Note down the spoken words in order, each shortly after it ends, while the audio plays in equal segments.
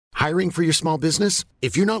Hiring for your small business?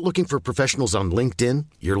 If you're not looking for professionals on LinkedIn,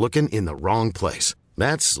 you're looking in the wrong place.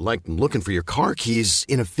 That's like looking for your car keys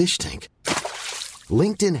in a fish tank.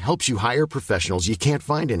 LinkedIn helps you hire professionals you can't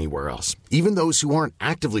find anywhere else, even those who aren't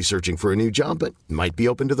actively searching for a new job but might be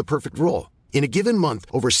open to the perfect role. In a given month,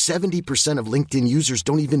 over 70% of LinkedIn users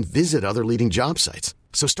don't even visit other leading job sites.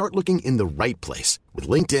 So start looking in the right place. With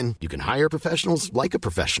LinkedIn, you can hire professionals like a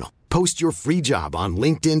professional. Post your free job on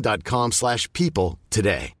linkedin.com/people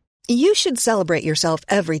today. You should celebrate yourself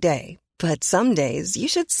every day, but some days you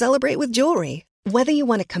should celebrate with jewelry. Whether you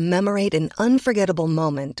want to commemorate an unforgettable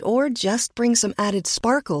moment or just bring some added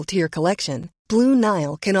sparkle to your collection, Blue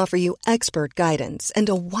Nile can offer you expert guidance and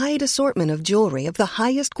a wide assortment of jewelry of the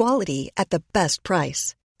highest quality at the best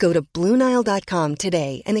price. Go to BlueNile.com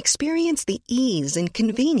today and experience the ease and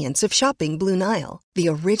convenience of shopping Blue Nile, the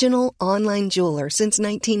original online jeweler since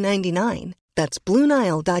 1999. That's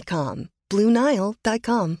BlueNile.com.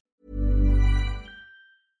 BlueNile.com.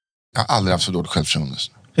 Jag har aldrig haft så dåligt självförtroende.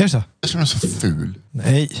 Är det så? Jag känner mig så ful.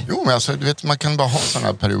 Nej. Jo, men alltså, du vet, man kan bara ha sådana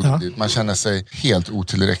här perioder dit man känner sig helt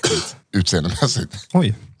otillräckligt utseendemässigt.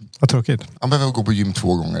 Oj, vad tråkigt. Man behöver gå på gym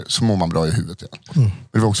 2 gånger så mår man bra i huvudet igen. Men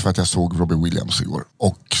det var också för att jag såg Robbie Williams igår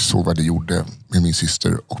och såg vad det gjorde med min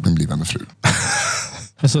syster och min blivande fru.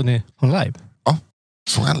 Så ni hon live? Ja,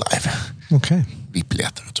 såg han live. Okej.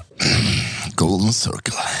 VIP-biljetter. Golden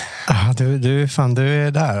Circle. Ah, du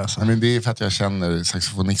är där alltså. Ja, men det är för att jag känner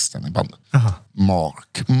saxofonisten i bandet. Aha.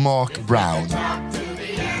 Mark Brown.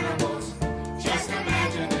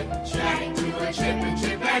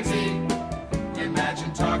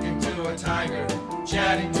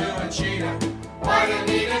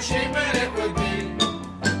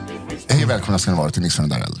 Hej, välkomna ska ni vara till Nisse och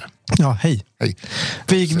den där äldre. Ja, hej. Hej.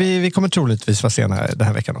 Vi kommer troligtvis vara sena den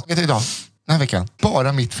här veckan. Vet du idag? Den här veckan.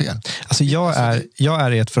 Bara mitt fel. Alltså jag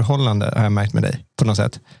är i ett förhållande, har jag märkt med dig, på något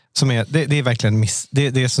sätt. Som är, det är verkligen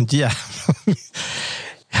det är sånt jävla...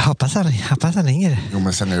 Jag hoppas han ringer. Jo,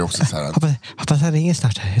 men sen är det också så här... Hoppas han ringer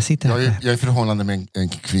snart. Jag är i förhållande med en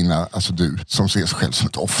kvinna, alltså du, som ser sig själv som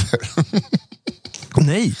ett offer.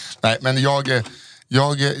 Nej, men jag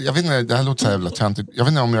vet inte, det här låter så här jävla töntigt. Jag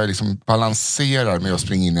vet inte om jag liksom balanserar med att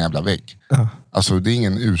springa in i en jävla vägg. Ja. Alltså det är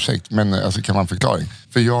ingen ursäkt, men alltså, kan man förklara.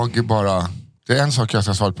 För jag bara... Det är en sak jag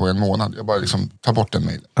ska svara på en månad. Jag bara liksom tar bort en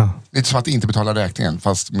mejl. Lite som att inte betala räkningen,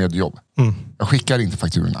 fast med jobb. Jag skickar inte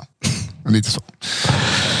fakturorna. Lite så.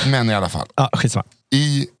 Men i alla fall. Skitsamma.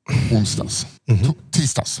 I onsdags,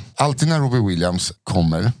 tisdags. Alltid när Robbie Williams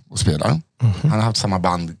kommer och spelar. Han har haft samma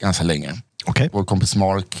band ganska länge. Okay. Vår kompis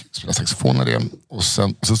Mark spelar saxofon med det. Och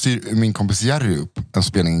sen så styr min kompis Jerry upp en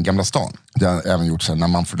spelning i Gamla stan. Det har även gjort sen när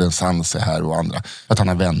Manfred Sanse här och andra. Att han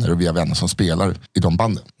har vänner och vi har vänner som spelar i de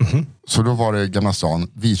banden. Så då var det Gamla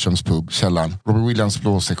stan, Vitrums pub, källaren. Robbie Williams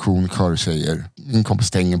blåsektion, körtjejer. Min kompis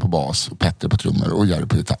Stängen på bas och Petter på trummor och Jerry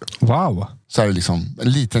på gitarr. Wow. Så är det liksom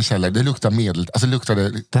en liten källare. Det luktar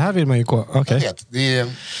Det här vill man ju gå. Okay. Jag vet,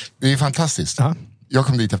 det är fantastiskt. Jag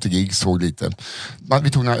kom dit efter gig, såg lite. Vi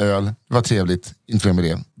tog några öl, det var trevligt, inte för med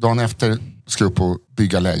det. Dagen efter ska jag upp och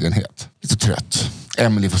bygga lägenhet. Lite trött.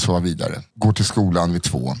 Emily får sova vidare. Går till skolan vid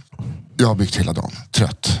 2. Jag har byggt hela dagen,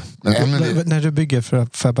 trött. Men Emily... När du bygger, får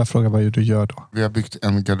jag bara fråga vad du gör då? Vi har byggt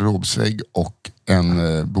en garderobsvägg och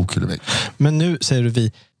en bokhyllevägg. Men nu säger du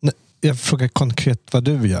vi. Jag frågar konkret vad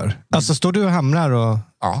du gör. Alltså står du och hamrar och...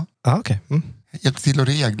 Ja. Okej. Hjälper till att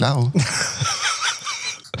regla och...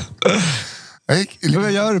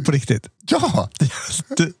 Vad gör du på riktigt? Ja!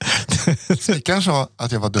 Snickaren sa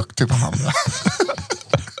att jag var duktig på att hamra.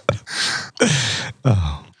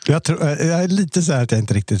 Jag är lite så här att jag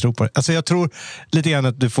inte riktigt tror på det. Alltså jag tror lite grann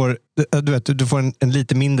att du får en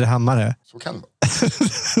lite mindre hammare. Så kan det vara.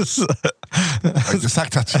 Jag har inte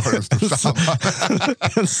sagt att jag har den största hammare.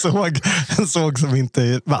 en såg som inte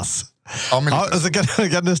är vass. Ja, men så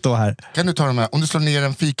kan du stå här. Kan du ta de här? Om du slår ner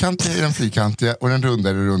en fyrkantiga i den fyrkantiga och den runda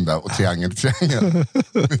är den runda och triangel i triangel.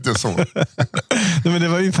 Lite så. Nej, men det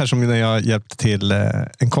var ungefär som när jag hjälpte till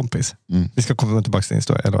en kompis. Vi ska komma tillbaka till din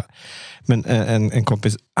historia. Eller? Men en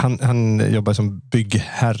kompis, han jobbar som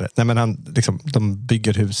byggherre. Nej, men de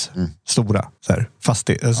bygger hus. Stora. Så här,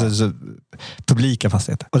 så, publika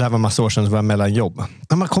fastigheter. Och det här var massa år sedan så var jag mellan jobb.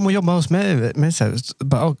 När man kom och jobbade hos mig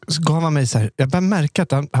så gav han mig så här. Jag började märka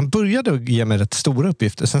att han började att ge mig rätt stora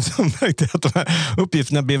uppgifter. Sen så märkte jag att de här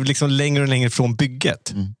uppgifterna blev liksom längre och längre från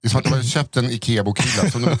bygget. Det är som att du har köpt en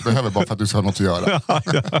Ikea-bokhylla som du inte behöver bara för att du ska ha något att göra. Ja.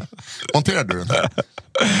 Monterar du den här?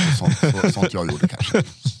 Sånt jag gjorde kanske.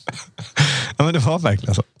 Ja, men det var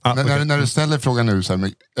verkligen så. När du ställer frågan nu så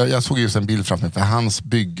här, jag såg just en bild framför mig för hans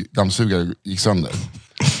byggdammsugare gick sönder.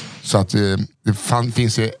 Så att det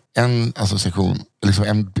finns ju en association,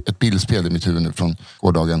 liksom ett bildspel i mitt huvud nu från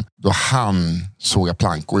gårdagen, då han såg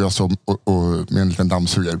plank och jag såg och med en liten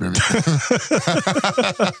dammsugare bredvid.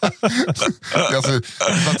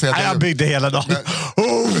 Jag byggde hela dagen.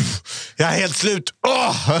 Jag är helt slut.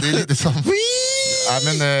 Det är lite som...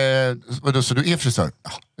 vadå, så du är frisör?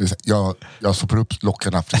 Ja, jag sopar upp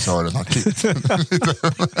lockarna, frisören har klippt.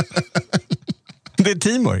 Det är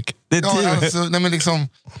teamwork. Nej, men liksom,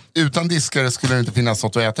 utan diskare skulle det inte finnas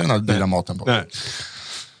något att äta den här dyra maten på. Nej,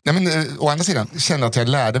 men å andra sidan känner att jag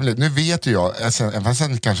lärde mig lite. Nu vet ju jag,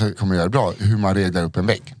 sen kanske kommer göra bra, hur man reglar upp en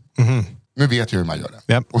vägg. Nu vet jag hur man gör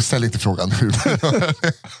det. Yep. Och ställ inte frågan hur man gör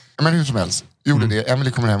det. Men hur som helst, gjorde det.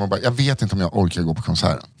 Emily kommer hem och bara, jag vet inte om jag orkar gå på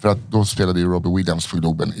konserten. För att då spelade ju Robbie Williams på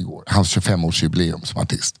Globen igår. Hans 25-årsjubileum som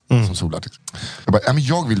artist. Som solartist. Jag bara,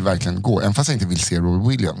 jag vill verkligen gå. Även fast jag inte vill se Robbie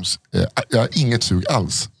Williams. Jag har inget sug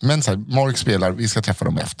alls. Men så här, Mark spelar, vi ska träffa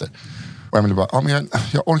dem efter. Och Emily bara, men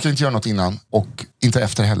jag orkar inte göra något innan. Och inte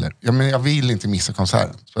efter heller. Men jag vill inte missa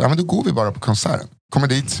konserten. Så men då går vi bara på konserten. Kommer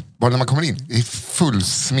dit, bara när man kommer in, det är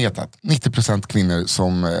fullsmetat. 90% kvinnor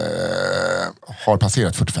som har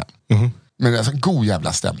passerat 45. Men alltså god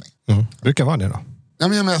jävla stämning. Brukar vara det då? Ja,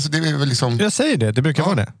 men alltså, det är väl liksom... Jag säger det brukar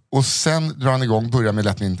vara det. Och sen drar han igång, börjar med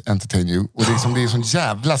Let Me Entertain You. Och det är sån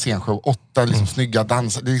jävla scenshow. 8 liksom, snygga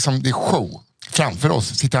dansar. Det är show. Framför oss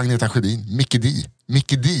sitter Agneta Sjödin,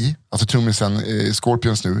 Mickey D, alltså trummisen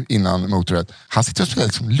Scorpions nu innan Motörhead. Han sitter och spelar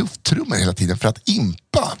liksom lufttrummor hela tiden för att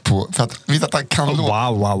impa på, för att visa att han kan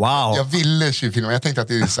Wow. Jag ville filma, jag tänkte att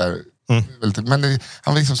det är så här väldigt, men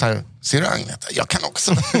han var liksom så här, ser du Agneta? Jag kan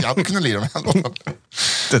också. Jag hade kunnat lira med honom.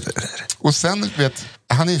 Och sen vet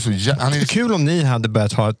han är så kul om ni hade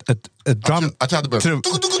börjat ha ett drum att jag hade börjat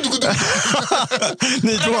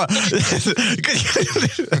ni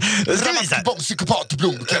två psykopat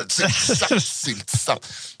blomkväll siltsaft.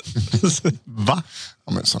 Va?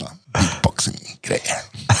 Ja, men såna beatboxing-grejer.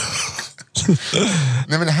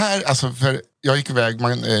 Nej, men det här, alltså, för jag gick iväg,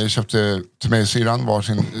 man köpte till mig och syran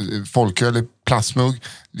varsin folköl i plastmugg,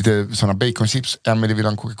 lite såna baconchips. Emily ville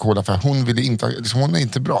ha en Coca-Cola för hon ville inte, liksom, hon är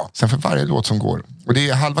inte bra. Sen för varje låt som går, och det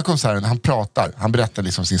är halva konserten, han pratar, han berättar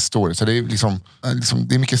liksom sin story, så det är liksom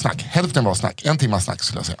det är mycket snack. Hälften var snack, 1 timme snack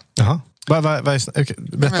skulle jag säga. Jaha.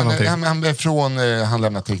 Berätta någonting. Han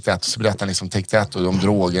lämnar Take That, så berättar han liksom Take That och de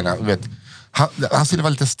drogerna, vet. Han skulle vara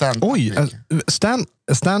lite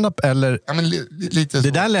stand-up eller... Ja, men lite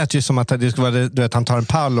det där lät ju som att det skulle vara, du vet, han tar en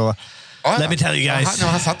pall och... Let me tell you guys.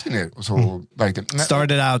 Han satt ju ner och så verkligen...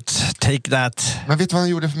 Started out, take that. Men vet du vad han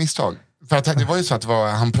gjorde för misstag? För att det var ju så att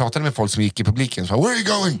han pratade med folk som gick i publiken. Så, where are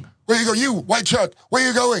you going? Where are you going? You, white shirt, where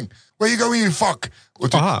are you going? Where are you going, you fuck?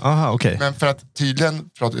 Och aha, okej. Men för att tydligen,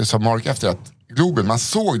 sa Mark efter att Globen, man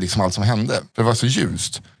såg liksom allt som hände. För det var så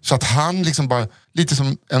ljust. Så att han liksom bara, lite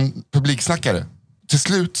som en publiksnackare. Till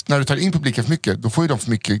slut, när du tar in publiken för mycket, då får ju de för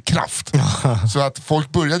mycket kraft. Så att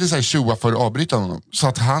folk började så här tjoa för att avbryta honom. Så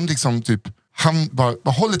att han liksom typ, han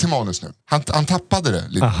bara håller till manus nu. Han tappade det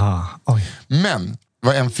lite. Oj. Men det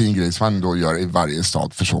var en fin grej som han då gör i varje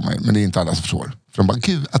stad, förstår mig. Men det är inte alla som förstår. För de bara,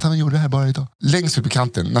 gud, att han gjorde det här bara idag. Längst ut på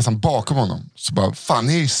kanten, nästan bakom honom. Så bara, fan,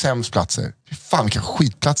 ni är ju sämst platser. Fan, vilka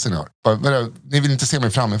skitplatser ni har. Bara, ni vill inte se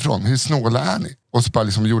mig framifrån. Hur snåla är ni? Och så bara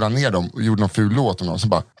liksom gjorde han ner dem och gjorde någon ful låt om dem. Så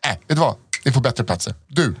bara, vet du vad? Ni får bättre platser.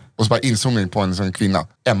 Du. Och så bara inzoomning på en kvinna.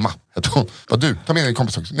 Emma heter hon. Bara, du, ta med din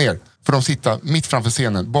kompis också. Ner. För de sitter mitt framför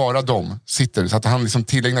scenen. Bara de sitter. Så att han liksom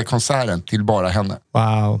tillägnar konserten till bara henne.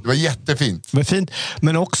 Wow. Det var jättefint. Det var fint.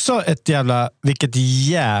 Men också vilket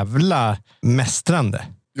jävla mästrande.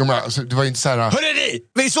 Jo, men alltså, det var inte så här... Hörrni,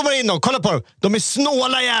 vi zoomar in dem, kolla på dem. De är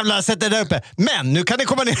snåla jävla, sätter det där uppe. Men nu kan ni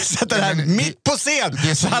komma ner och sätta det här mitt på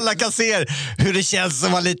scen. Så alla kan se hur det känns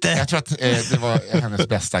som var lite... Jag tror att det var hennes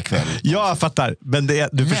bästa kväll. Jag fattar, men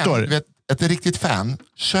du förstår. Vet, ett riktigt fan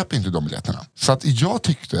köper inte de biljetterna. Så att jag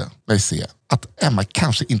tyckte mig se att Emma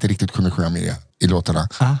kanske inte riktigt kunde sjunga med i låtarna.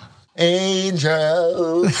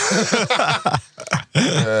 Angel.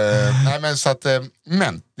 Nej, men så att,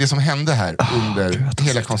 men det som hände här under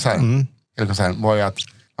hela konserten var ju att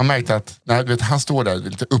man märkte att han står där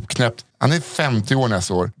lite uppknäppt. Han är 50 år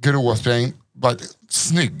nästa år, gråspräng, bara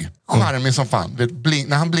snygg, charmig som fan.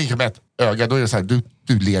 När han blinkar med ett öga, då är det så här,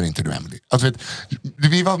 du ler inte du, Emily. Alltså,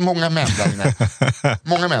 vi var många män där inne.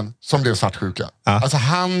 Många män som blev svartsjuka. Alltså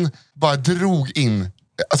han bara drog in...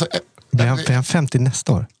 Alltså, är han 50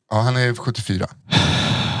 nästa år? Ja, han är 74.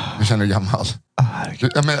 Du känner dig gammal.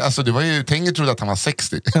 Men alltså, du var ju... Tenger trodde att han var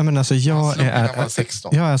 60. Ja, men alltså, jag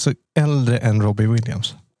är alltså äldre än Robbie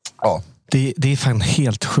Williams. Ja. Det är fan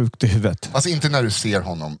helt sjukt i huvudet. Alltså inte när du ser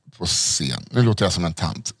honom på scen. Nu låter jag som en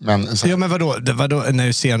tant. Men, så... Ja, men vadå när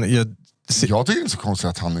du ser... Jag tycker det är inte så konstigt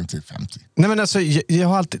att han inte är 50. Nej men alltså, jag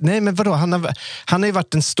har alltid... Nej men vadå, han har ju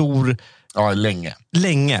varit en stor... Ja, länge.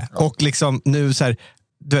 Ja. Och liksom nu så här...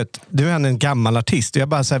 Du vet, du är en gammal artist. Och jag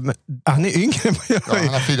bara så här, han är yngre än vad jag är. Ja,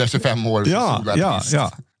 han har firat 25 år. Ja.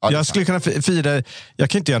 Jag skulle kunna fira... Jag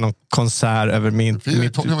kan inte göra någon konsert över min... Fira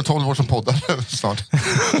 12 år som poddar snart.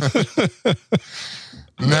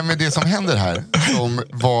 Nej, men det som händer här, som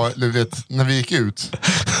var, du vet, när vi gick ut.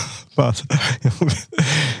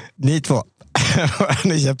 Ni två.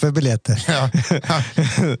 Ni köper biljetter. Ja.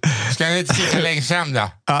 Ska ni inte sitta längst fram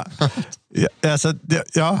då? Ja. Alltså,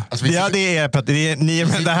 ja. Alltså, det är ni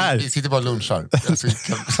men det här. Vi sitter bara och lunchar. Alltså,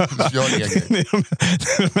 jag lägger.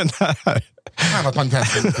 Men det här. Fan att man inte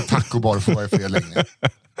ens kan tacobar får vara fel länge.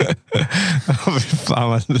 Fan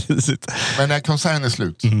vad mysigt. Men när konserten är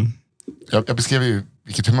slut. Jag beskrev ju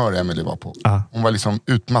vilket humör Emily var på. Hon var liksom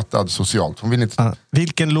utmattad socialt. Hon vill inte...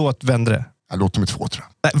 Vilken låt vände det? Låt nummer 2 tror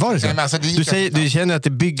jag. Nej, var det så? Nej, men alltså, du känner att det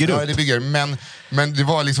bygger upp? Ja, det bygger. Men det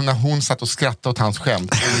var liksom när hon satt och skrattade åt hans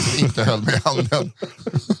skämt och liksom inte höll med i handen.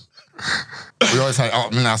 Och jag är så här, ja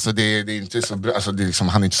men alltså det är inte så bra, alltså det är liksom,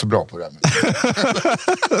 han är inte så bra på det här.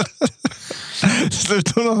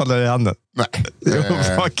 Sluta hon hålla i handen. Nej.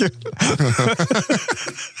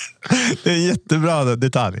 Det är en jättebra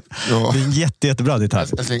detalj. Ja. Det är en jättebra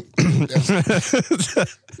detalj.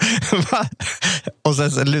 Och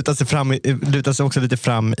sen lutar sig också lite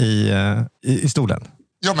fram i stolen.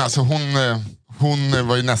 Ja men alltså hon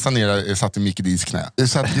var ju nästan nere, satt i Mickey D's knä.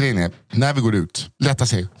 Så att grejen är, när vi går ut, lätta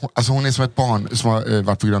sig. Alltså hon är som ett barn som har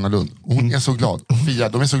varit på Gröna Lund. Hon är så glad. Fia,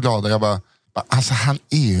 de är så glada. Jag bara alltså han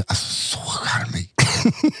är alltså så charmig.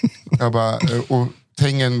 Jag bara, och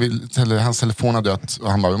Tengen hans telefon har dött.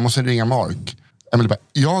 Och han bara, vi måste ringa Mark. Emily bara,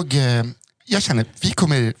 jag känner,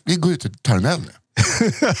 vi går ut och tar en öl nu.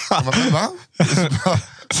 Jag bara, va?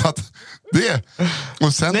 Så att det.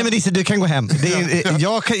 Och sen, nej men Lise, du kan gå hem.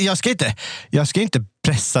 Jag ska inte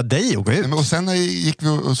pressa dig att gå ut. Och sen gick vi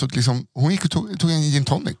och så liksom, hon gick och tog en gin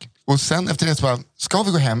tonic. Och sen efter det så bara, ska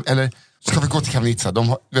vi gå hem eller ska vi gå till Kavnitsa?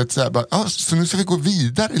 De vet så här, bara, så nu ska vi gå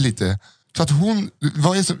vidare lite. Så att hon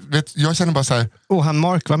var så, vet, jag känner bara så här. Och han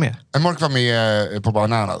Mark var med? Mark var med på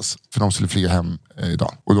Bananas för de skulle flyga hem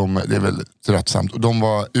idag. Och det är väl tröttsamt. Och de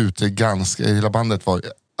var ute ganska, hela bandet var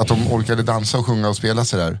att de orkade dansa och sjunga och spela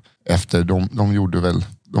sig där efter. De gjorde väl,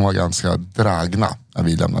 de var ganska dragna när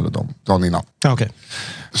vi lämnade dem dagen innan. Okay.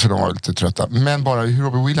 Så de var lite trötta. Men bara hur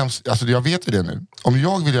Robbie Williams, alltså jag vet ju det nu. Om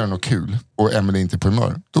jag vill göra något kul och Emily inte är på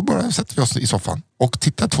humör, då bara sätter vi oss i soffan och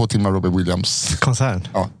tittar 2 timmar Robbie Williams. Konsert.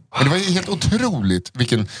 Ja. Men det var ju helt otroligt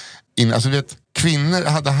vilken, alltså vet, kvinnor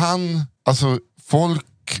hade han, alltså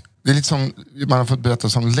folk, det är lite som, man har fått berätta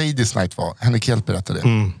som Ladies Night var, Henrik Hjelt berättade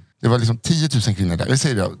det. Det var liksom 10 000 kvinnor där. Jag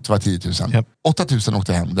säger det var 10 000. Yep. 8 000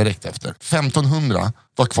 åkte hem direkt efter. 1500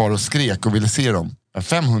 var kvar och skrek och ville se dem.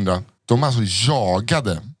 500, de alltså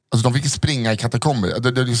jagade. Alltså de fick springa i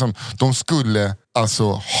katakomber. Liksom, de skulle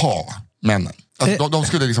alltså ha männen. Alltså, de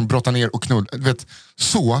skulle liksom brotta ner och knulla. Vet,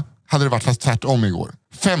 så hade det varit fast tvärtom igår.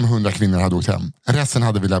 500 kvinnor hade åkt hem. Resten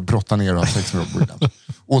hade velat brotta ner och ha sex med Robbie Williams.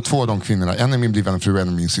 Och 2 av de kvinnorna, en är min blivande fru och en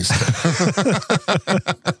är min syster.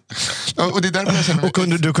 Och det är därför jag känner mig...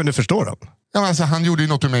 Och du kunde förstå dem? Ja, men alltså, han gjorde ju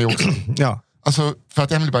något med mig också. Ja. Alltså, för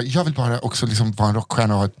att Emily bara, jag vill bara också liksom vara en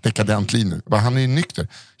rockstjärna och ha ett dekadent liv nu. Han är ju nykter.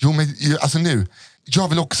 Jo, men alltså nu, jag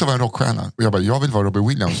vill också vara en rockstjärna. Och jag bara, jag vill vara Robbie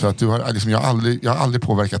Williams. För att du har, liksom, jag har aldrig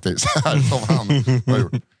påverkat dig så här som han har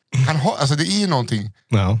gjort. Alltså det är ju någonting.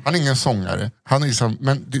 No. Han är ingen sångare. Han är liksom,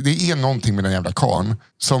 men det är någonting med den jävla karn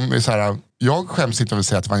som är så här. Jag skäms inte av att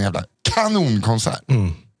säga att det var en jävla kanonkonsert.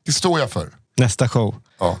 Det står jag för. Nästa show.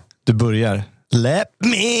 Ja. Du börjar. Let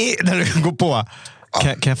me. När du går på.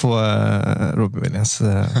 Kan jag få Robbie Williams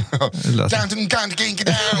lösning?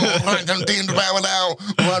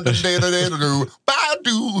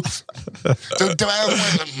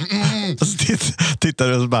 Så tittar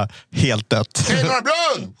du och så bara helt dött.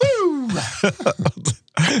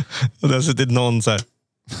 Och det har suttit någon så här.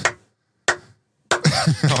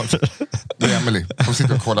 Det är Emily. Hon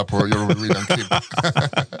sitter och kollar på Robbie Williams-klipp.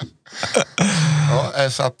 Ja,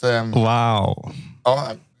 så att... Wow.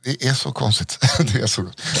 Ja, det är så konstigt. Det är så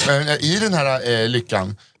gott. Men i den här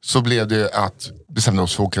lyckan så blev det att bestämde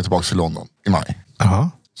oss för att åka tillbaka till London i maj.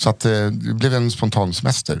 Så att det blev en spontan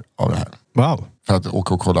semester av det här. Wow. För att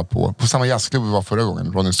åka och kolla på samma jazzklubb vi var förra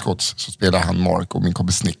gången, Ronnie Scotts, så spelade han Mark och min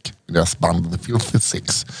kompis Nick i deras band The Filthy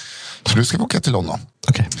Six. Så nu ska vi åka till London.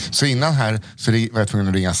 Okay. Så innan här så var jag tvungen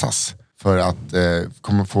att ringa SAS för att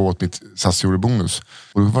komma få åt mitt SAS Eurobonus.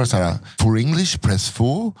 Och då var det så här, for English press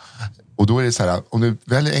 4. Och då är det så här, om du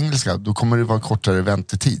väljer engelska då kommer det vara kortare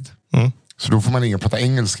väntetid. Så då får man ringa och prata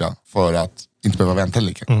engelska för att inte behöva vänta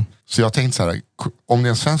lika. Så jag tänkte så här, om det är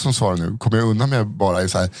en svensk som svarar nu, kommer jag undan med bara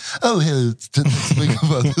så här, hej, det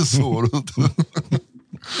är så.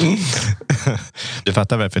 Du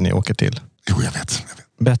fattar varför ni åker till? Jo, jag vet.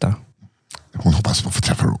 Berätta. Hon hoppas på att få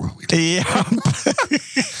träffa Robin Williams.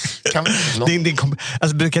 Ja.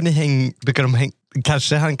 Alltså, brukar de hänga?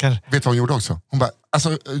 Kanske han kan... Vet du vad hon gjorde också? Hon bara,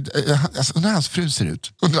 undrar hans fru ser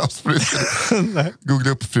ut.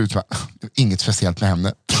 Googla upp fru. Inget speciellt med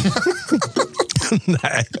henne.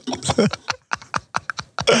 Nej.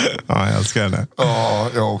 Ja, jag älskar henne. Ja,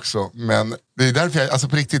 jag också. Men det är därför alltså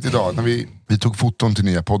på riktigt idag, när vi tog foton till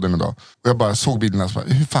nya podden idag, och jag bara såg bilderna och bara,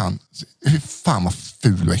 hur fan vad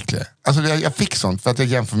ful och äcklig. Alltså jag fick sånt för att jag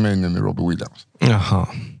jämför mig nu med Robbie Williams. Jaha.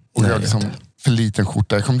 Och jag liksom för liten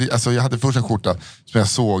skjorta. Jag hade först en skjorta som jag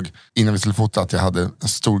såg innan vi skulle fota att jag hade en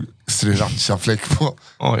stor sriracha-fläck på.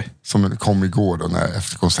 Oj. Som kom igår då när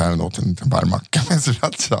efter konserten åt en liten varmmacka med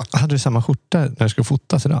sriracha. Hade du samma skjorta när du skulle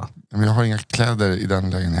fotas idag? Men jag har inga kläder i den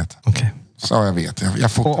lägenheten. Okej. Så jag vet.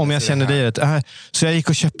 Och om jag känner dig rätt. Så jag gick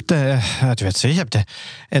och köpte,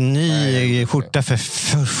 en ny skjorta för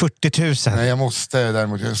 40 000. Nej, jag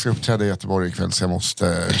ska uppträda i Göteborg ikväll så jag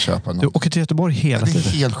måste köpa något. Du åker till Göteborg hela tiden? Det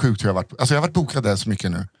är helt sjukt hur jag har varit. Alltså jag har varit bokad där så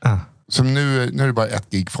mycket nu. Så nu är det bara ett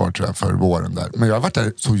gig kvar tror jag för våren där. Men jag har varit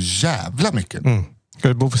där så jävla mycket. Ska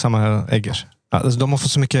du bo på samma Eggers? Alltså, de har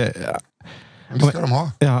fått så mycket... Det ska de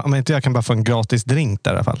ha. Ja, om inte jag kan bara få en gratis drink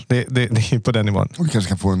där i alla fall. Det är på den nivån. Och du kanske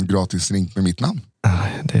kan få en gratis drink med mitt namn.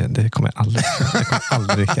 Det kommer jag aldrig. Jag kommer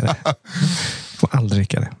aldrig dricka det. Jag kommer aldrig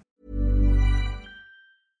dricka det.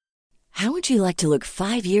 How would you like to look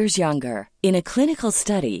 5 years younger? In a clinical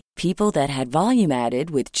study, people that had volume added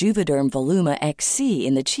with Juvederm Voluma XC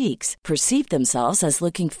in the cheeks perceived themselves as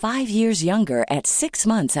looking 5 years younger at 6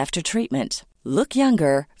 months after treatment. Look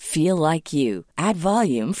younger, feel like you. Add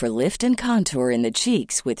volume for lift and contour in the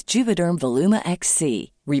cheeks with Juvederm Voluma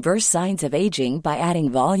XC. Reverse signs of aging by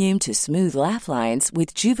adding volume to smooth laugh lines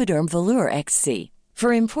with Juvederm Volure XC.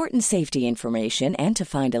 For important safety information and to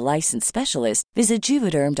find a licensed specialist, visit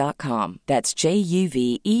Juvederm.com. That's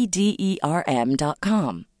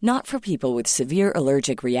JUVEDERM.com. Not for people with severe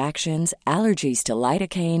allergic reactions, allergies to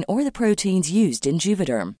lidocaine, or the proteins used in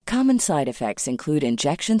Juvederm. Common side effects include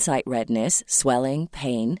injection site redness, swelling,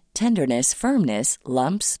 pain, tenderness, firmness,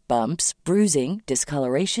 lumps, bumps, bruising,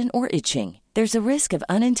 discoloration, or itching. There's a risk of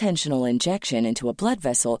unintentional injection into a blood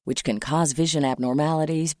vessel, which can cause vision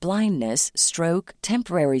abnormalities, blindness, stroke,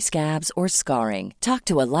 temporary scabs, or scarring. Talk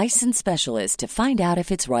to a licensed specialist to find out if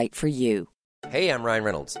it's right for you. Hey, I'm Ryan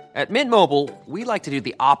Reynolds. At Mint Mobile, we like to do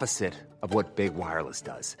the opposite of what Big Wireless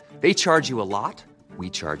does. They charge you a lot,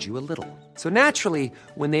 we charge you a little. So naturally,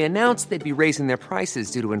 when they announced they'd be raising their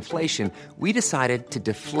prices due to inflation, we decided to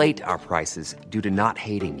deflate our prices due to not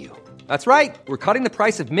hating you. That's right. We're cutting the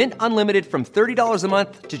price of Mint Unlimited from $30 a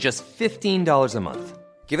month to just $15 a month.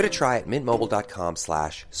 Give it a try at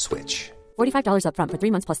mintmobile.com/switch. $45 up front for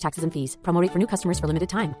 3 months plus taxes and fees. Promo rate for new customers for limited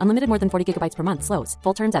time. Unlimited more than 40 gigabytes per month. Slows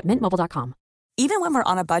full terms at mintmobile.com. Even when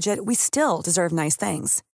we're on a budget, we still deserve nice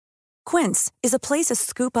things. Quince is a place to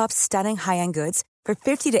scoop up stunning high-end goods for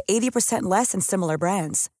 50 to 80% less than similar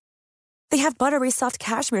brands. They have buttery soft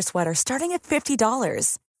cashmere sweaters starting at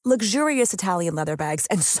 $50, luxurious Italian leather bags,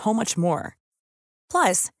 and so much more.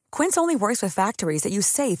 Plus, Quince only works with factories that use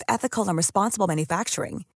safe, ethical, and responsible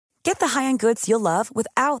manufacturing. Get the high-end goods you'll love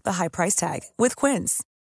without the high price tag with Quince.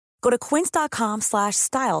 Go to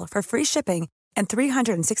quince.com/style for free shipping and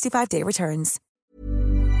 365-day returns.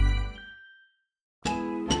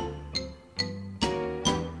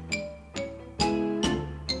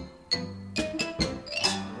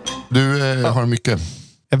 Du har mycket.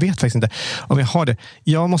 Jag vet faktiskt inte om jag har det.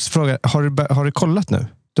 Jag måste fråga, har du kollat nu?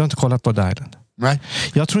 Du har inte kollat på The Island? Nej.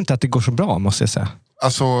 Jag tror inte att det går så bra, måste jag säga.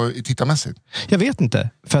 Alltså tittarmässigt? Jag vet inte.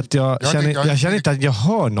 För att jag känner inte att jag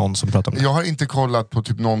hör någon som pratar om det. Jag har inte kollat på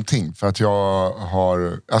typ någonting. För att jag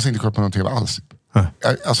har inte kollat på någon tv alls.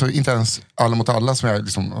 Alltså inte ens Alla mot alla som jag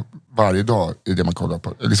liksom varje dag är det man kollar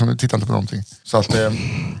på. Jag tittar inte på någonting. Så att det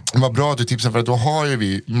var bra att du tipsade, för att då har ju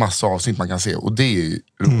vi massa avsnitt man kan se. Och det är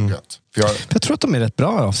roligt. För jag tror att de är rätt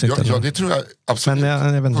bra avsnitt. Ja, det tror jag absolut.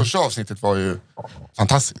 Men första avsnittet var ju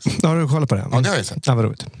fantastiskt. Har du kollat på det? Ja, det har jag sett. Ja, vad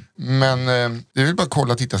roligt. Men det vill bara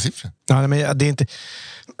kolla tittarsiffror. Ja, men det är inte...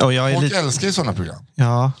 Och jag är folk älskar ju sådana program.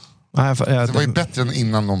 Ja. Det var ju bättre än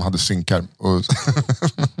innan de hade synkar.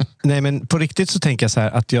 Nej, men på riktigt så tänker jag så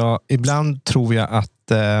här att ibland tror jag att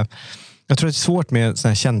jag tror det är svårt med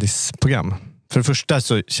sådana här kändisprogram. För det första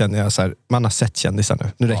så känner jag så här, man har sett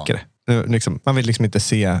kändisar nu räcker det. Man vill liksom inte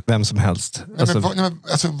se vem som helst.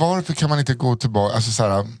 Varför kan man inte gå tillbaka? Alltså, så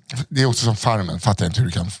här, det är också som Farmen, fattar jag inte hur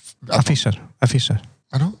du kan... Affischer.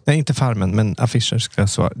 Vadå? Nej, inte Farmen, men affischer ska jag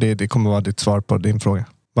svara. Det kommer vara ditt svar på din fråga.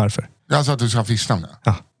 Varför? Alltså att du ska ha affischnamn?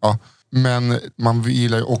 Ja. Men man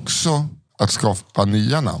gillar ju också att skapa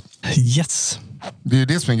nya namn. Yes. Det är ju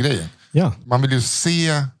det som är grejen. Ja. Man vill ju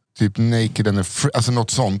se typ Naked and alltså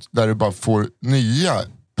något sånt där du bara får nya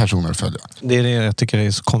personer att följa. Det är det jag tycker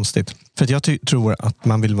är så konstigt. För att jag tror att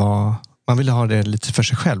man vill ha det lite för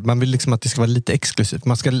sig själv. Man vill liksom att det ska vara lite exklusivt.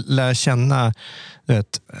 Man ska lära känna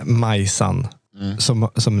Majsan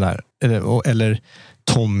som där. Eller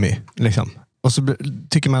Tommy liksom. Och så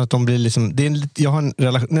tycker man att de blir liksom... jag har en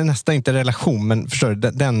relation, nästan inte relation, men förstår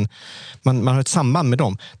du, man har ett samband med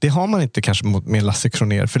dem. Det har man inte kanske med Lasse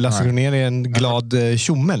Kronér. För Lasse Kronér är en glad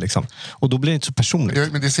tjomme liksom. Och då blir det inte så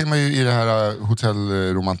personligt. Men det ser man ju i det här Hotell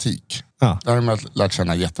Romantik. Ja. Där har man lärt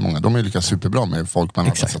känna jättemånga. De är lika superbra med folk man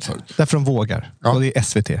har passat förut. Därför de vågar. Ja. Och det är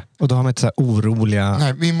SVT. Och då har man inte så här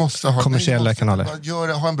oroliga vi måste ha kommersiella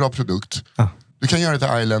kanaler. Ha en bra produkt. Ja. Du kan göra det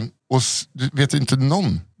till Island och du vet inte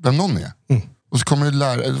vem någon är. Och så kommer du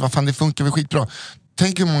lära vad fan, det funkar väl skitbra.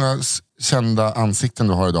 Tänk hur många kända ansikten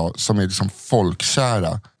du har idag som är liksom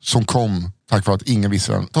folkkära, som kom tack vare att ingen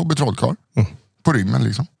visste vem. Tobbe Trollkarl. På rymmen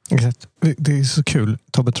liksom. Exakt. Det är så kul,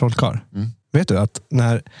 Tobbe Trollkarl. Vet du att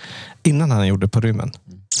innan han gjorde På rymmen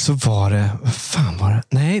så var det, vad fan var det?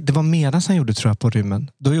 Nej, det var medan han gjorde, tror jag, På rymmen.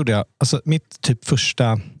 Då gjorde jag, alltså mitt typ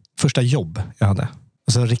första jobb jag hade.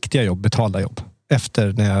 Alltså riktiga jobb, betalda jobb.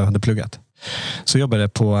 Efter när jag hade pluggat. Så jobbade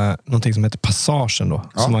jag på någonting som heter Passagen då.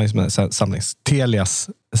 Ja. Som var liksom Telias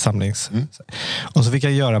samlings. Och så fick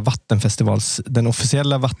jag göra den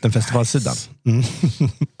officiella vattenfestivalsidan.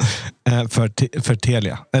 för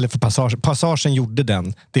Telia. Eller för Passagen. Passagen gjorde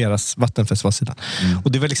deras vattenfestivalsidan.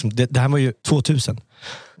 Och det var liksom, det här var ju 2000.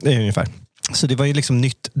 Det är ungefär. Så det var ju liksom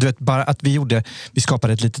nytt, du vet, bara att vi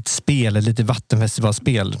skapade ett litet spel, ett litet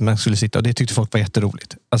vattenfestivalspel man skulle sitta, och det tyckte folk var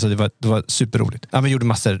jätteroligt. Alltså det var superroligt. Ja, vi gjorde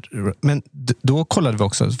massor, men då kollade vi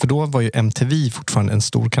också, för då var ju MTV fortfarande en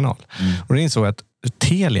stor kanal. Och det insåg att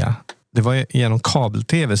Telia, det var ju genom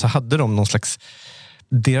kabel-tv, så hade de någon slags,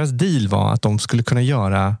 deras deal var att de skulle kunna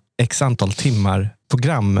göra x antal timmar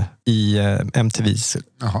program i MTVs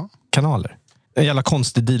kanaler. En jävla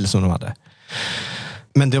konstig deal som de hade.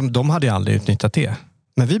 Men de hade ju aldrig utnyttjat det.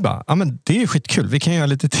 Men vi bara, men det är ju skitkul. Vi kan göra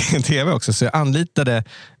lite tv också. Så jag anlitade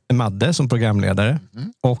Madde som programledare.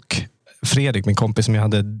 Och Fredrik, min kompis,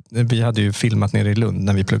 vi hade ju filmat nere i Lund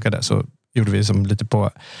när vi pluggade. Så gjorde vi som lite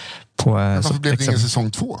på varför blev det ingen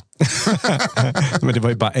säsong 2? Men det var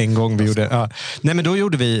ju bara en gång vi gjorde. Ja. Nej, men då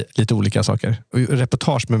gjorde vi lite olika saker.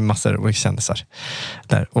 Reportage med massor och kändisar.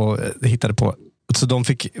 Där. Och hittade på. Så de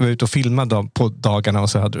fick vara ute och filma på dagarna, och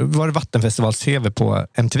så var det vattenfestivals-tv på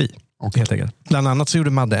MTV. Helt enkelt. Bland annat så gjorde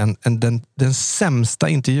Madde den sämsta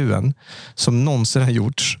intervjun som någonsin har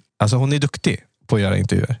gjorts. Alltså hon är duktig på att göra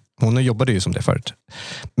intervjuer. Hon jobbade ju som det förut.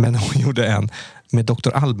 Men hon gjorde en med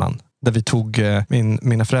Dr. Alban. Där vi tog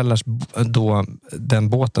mina föräldrars den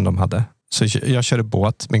båten de hade. Så jag körde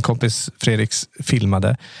båt. Min kompis Fredriks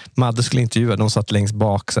filmade. Madde skulle intervjua. De satt längst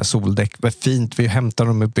bak, så här, soldäck. Vad fint. Vi hämtade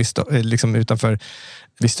dem upp liksom utanför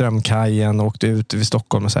vid Strömkajen och åkte ut vid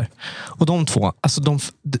Stockholm och så här. Och de två, alltså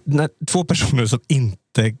två personer som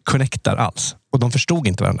inte connectar alls. Och de förstod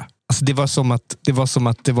inte varandra. Alltså det var som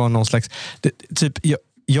att det var någon slags typ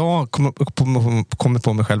jag kommer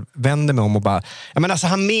på mig själv, vänder mig om och bara, men alltså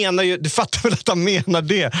han menar ju, du fattar väl att han menar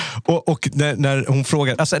det. Och när hon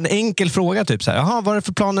frågar, alltså en enkel fråga typ så här, jaha, vad är det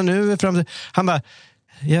för planer nu? Han bara,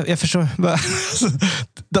 jag förstår.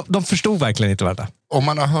 De förstod verkligen inte varandra. Om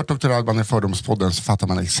man har hört Dr. Alban i Fördomspodden så fattar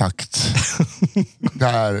man exakt.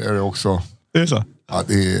 Där är det också. Det är så? Ja,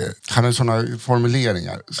 han har sådana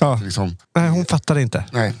formuleringar. Så ja. Liksom, nej, hon fattar inte.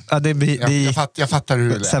 Nej. Ja, jag fattar hur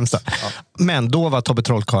det lät. Sämsta. Ja. Men då var Tobbe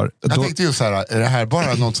Trollkarl. Jag tänkte ju så här, är det här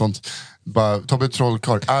bara något sånt? Bara, Tobbe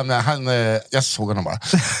Trollkarl, jag såg honom bara.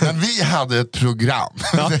 Men vi hade ett program.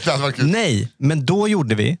 Ja. Nej, men då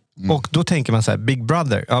gjorde vi. Och då tänker man så här, Big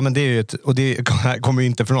Brother. Ja, men det är ju och det kommer ju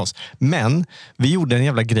inte från oss. Men vi gjorde en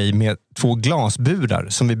jävla grej med 2 glasburar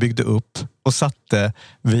som vi byggde upp och satte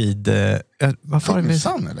vid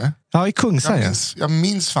Kungsan, eller? Ja, i Kungsan. Jag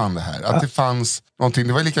minns fan det här. Att det fanns någonting.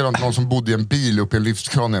 Det var likadant någon som bodde i en bil uppe i en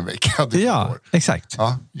lyftkran en vecka. Ja, exakt.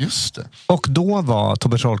 Ja, just det. Och då var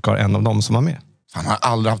Tobbe Trollkarl en av dem som var med. Han har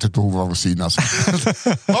aldrig haft ett behov av att synas.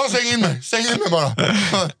 Ja, stäng in mig bara.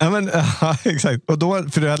 Ja, men, exakt. Och då,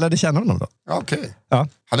 för du lärde känna honom då? Ja, okej. Ja.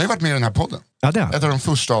 Han har ju varit med i den här podden. Ja, det är. Ett av de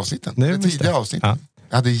första avsnitten. Det tidiga avsnitten. Ja.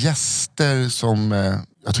 Jag hade gäster som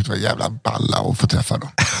jag tyckte var jävla balla att få träffa då.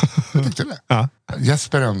 Jag tyckte det. Ja.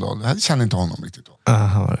 Jesper Rönndahl, jag kände inte honom riktigt då.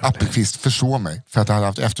 Appelqvist försåg mig för att han hade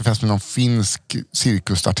haft efterfest med någon finsk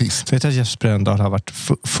cirkusartist. Vet du att Jesper Rönndahl har varit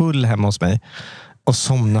full hemma hos mig och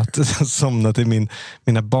somnat i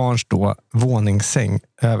mina barns då våningssäng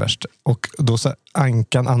överst. Och då så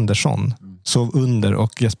Ankan Andersson sov under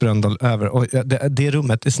och Jesper Rönndahl över. Och det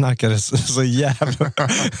rummet, det snarkades så jävla...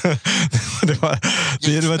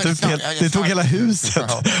 det tog hela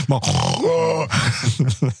huset.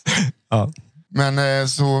 Ja. Men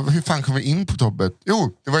så hur fan kom vi in på toppet?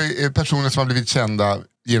 Jo, det var ju personer som har blivit kända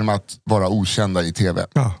genom att vara okända i tv.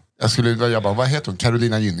 Ja. Jag bara, vad heter hon?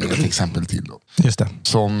 Carolina Gynning, ett exempel till då. Just det.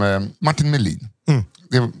 Som Martin Melin.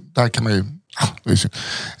 Där kan man ju...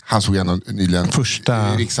 Han såg ändå nyligen i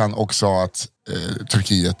riksdagen och sa att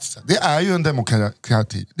Turkiet, det är ju en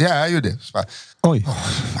demokrati. Det är ju det. Så bara, oj.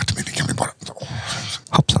 Martin Melin kan vi bara...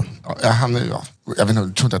 Hoppsan. Jag vet inte,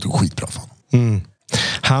 jag tror inte att det är skitbra för honom.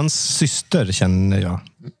 Hans syster känner jag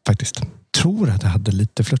faktiskt. Tror att jag hade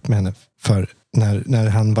lite flört med henne för när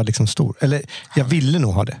han var liksom stor. Eller jag ville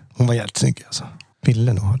nog ha det. Hon var jävligt snygg alltså.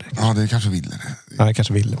 Ville nog ha det. Ja, det kanske ville det. Ja, det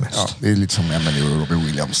kanske ville mest. Ja, det är lite som Emily och Robbie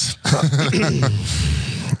Williams.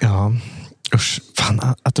 Ja, usch.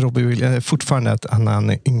 Fan, att Robbie Williams fortfarande att han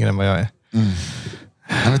är yngre än vad jag är.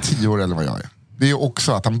 Han är 10 år äldre än vad jag är. Det är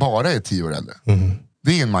också att han bara är 10 år äldre.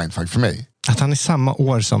 Det är en mindfuck för mig. Att han är samma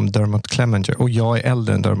år som Dermot Clemenger och jag är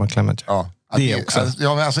äldre än Dermot Clemenger. Ja, det är också.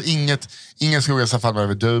 Alltså ingen skugga ska falla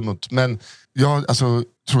över Dermot, men jag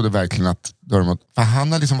trodde verkligen att Dermot, för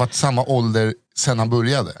han har liksom varit samma ålder sedan han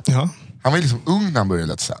började. Ja. Han var ju liksom ung när han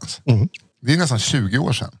började Let's Dance. Det är nästan 20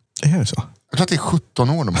 år sedan. Är det så? Jag tror att det är 17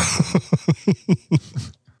 år de har.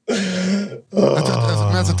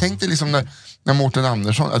 Tänk dig liksom när Mårten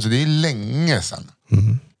Andersson, alltså det är länge sedan.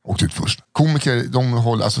 Åkte ut först. Komiker, de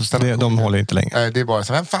håller... Alltså de håller inte längre. Det är bara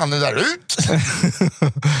så, vem fan är där ut?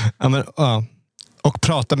 Ja, men, ja. Och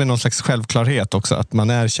prata med någon slags självklarhet också, att man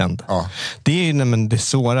är känd. Ja. Det är ju det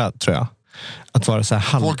svåra, tror jag. Att vara så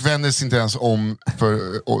här Folk vänder sig inte ens om för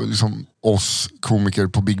liksom, oss komiker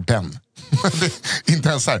på Big Ben. Inte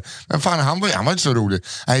ens här. Men fan, han var inte så rolig.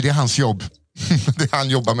 Nej, det är hans jobb. Det är han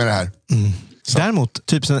jobbar med det här. Däremot,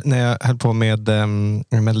 typ när jag höll på med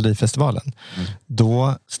Melodifestivalen,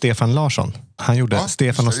 då Stefan Larsson, han gjorde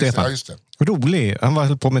Stefan och Stefan. Just det. Rolig, han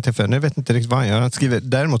höll på med TV. Nu vet inte riktigt vad han gör.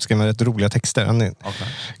 Däremot skriver han rätt roliga texter.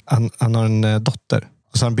 Han har en dotter.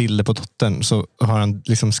 Och så har han bilder på dottern. Så har han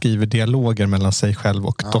liksom skriver dialoger mellan sig själv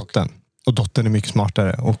och dottern. Och dottern är mycket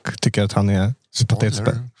smartare och tycker att han är sympatisk.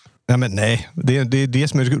 Nej, det är det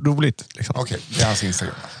som är roligt. Liksom. Okej, det är hans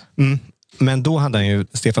Instagram. Men då hade han ju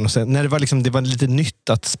Stefan och när det var lite nytt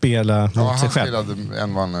att spela mot sig själv. Han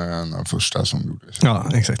spelade en av första som gjorde det.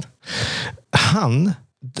 Ja, exakt. Han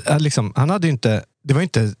hade ju inte, det var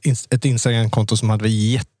inte ett Instagram-konto som hade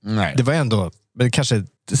Nej. Det var ändå kanske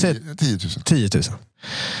 10 000.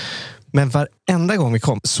 Men varenda gång vi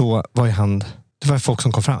kom så var ju det var folk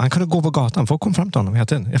som kom fram. Han kunde gå på gatan. Folk kom fram till honom hela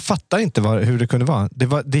tiden. Jag fattar inte hur det kunde vara.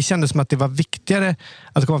 Det kändes som att det var viktigare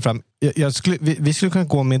att komma fram. Vi skulle kunna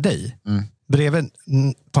gå med dig. Bredvid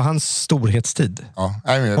på hans storhetstid. Ja.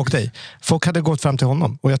 Och dig. Folk hade gått fram till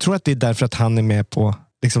honom. Och jag tror att det är därför att han är med på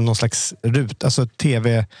liksom någon slags alltså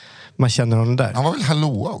tv. Man känner honom där. Han var väl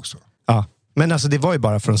hallåa också? Ja. Men alltså det var ju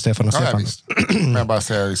bara från Stefan och Stefan. Visst. Men jag bara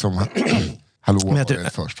säger liksom... Hallå, var det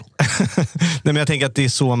först? Nej, men jag tänker att det är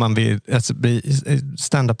så man vill... Alltså,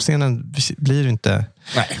 stand-up-scenen blir inte...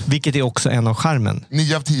 Nej. Vilket är också en av charmen.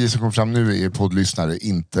 9 av 10 som kommer fram nu är poddlyssnare,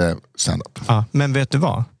 inte stand-up. Ja, men vet du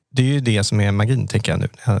vad? Det är ju det som är magin, tänker jag nu.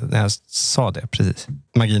 När jag sa det, precis.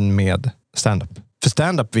 Magin med stand-up. För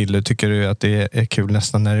stand-up tycker du att det är kul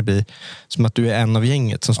nästan när det blir som att du är en av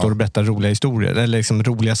gänget som står och berättar roliga historier. Eller liksom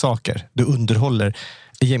roliga saker. Du underhåller.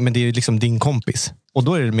 Men det är ju liksom din kompis. Och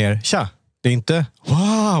då är det mer, tja. Det är inte,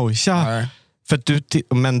 wow, tja. Nej. För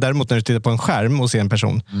men däremot när du tittar på en skärm och ser en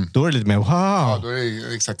person, då är det lite mer, wow. Ja, då är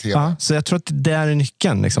det exakt så jag tror att det där är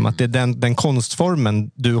nyckeln. Liksom, att det är den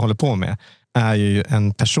konstformen du håller på med är ju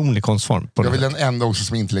en personlig konstform. Jag vill en enda också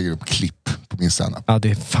som inte lägger upp klipp på min stand-up. Ja,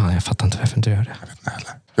 det är fan, jag fattar inte varför inte gör det. Jag vet inte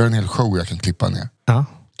heller. Jag har en hel show jag kan klippa ner. Ja,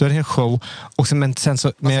 du har en hel show. Och sen men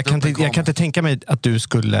jag kan inte tänka mig att du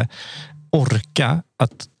skulle orka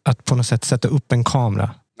att på något sätt sätta upp en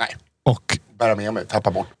kamera. Nej. Och bära med mig,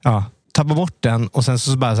 tappa bort. Ja, tappa bort den och sen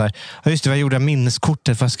så bara så här, just det, vad gjorde jag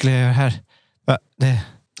minneskortet, vad skulle jag göra här? Nej,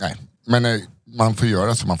 men man får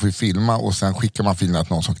göra så, man får ju filma och sen skickar man filmen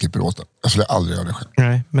till någon som klipper åt den. Jag skulle aldrig göra det själv.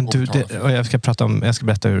 Nej, men jag ska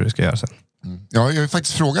berätta hur du ska göra sen. Ja, jag har ju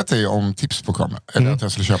faktiskt frågat dig om tips på kamera. Eller att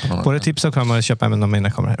jag skulle köpa någon. Både tips och kamera och köpa en av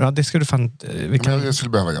mina kameror. Ja, det ska du fan... Jag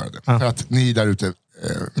skulle behöva göra det. För att ni där ute,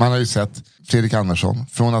 man har ju sett Fredrik Andersson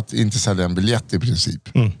från att inte sälja en biljett i princip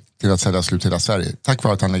till att sälja slut hela Sverige. Tack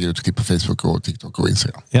vare att han lägger ut klipp på Facebook och TikTok och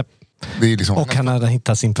Instagram. Yep. Det är liksom, och han hade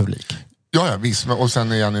hittat sin publik. Ja, visst. Och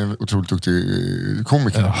sen är han en otroligt duktig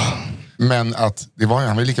komiker. Ja. Men att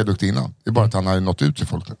han var lika duktig innan. Det är bara att han har nått ut till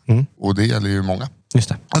folk. Och det gäller ju många. Just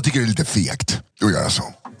det. Jag tycker det är lite fegt att göra så.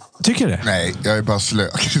 Tycker du det? Nej, jag är bara slö,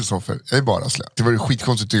 Kristoffer. Jag är bara slö. Det var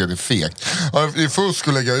skitkonstigt att tycka det är fegt. Det är fusk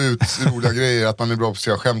att lägga ut roliga grejer, att man är bra på att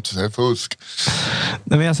säga skämt, så är det fusk.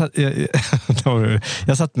 Nej, men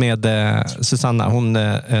jag satt med Susanna, hon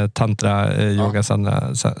tantra yoga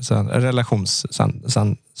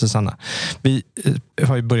Susanna. Vi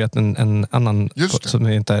har ju börjat en annan som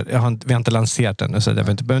vi har inte lanserat den, så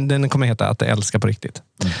den kommer heta Att älska på riktigt.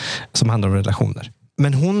 Som handlar om relationer.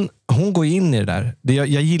 Men hon går in i det där. Jag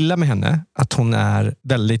gillar med henne att hon är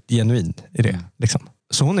väldigt genuin i det. Liksom.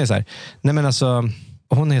 Så hon är så här, nej men alltså,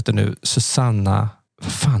 hon heter nu Susanna,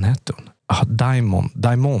 vad fan heter hon?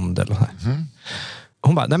 Diamond eller så här.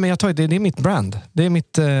 Hon bara, nej men jag tar det är mitt brand. Det är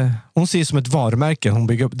mitt, hon ser som ett varumärke. Hon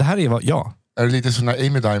bygger upp, det här är vad jag. Är det lite som när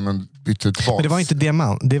Amy Diamond bytte tillbaka? Men det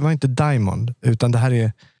var inte Diamond, utan det här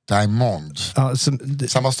är Diamond. Ja,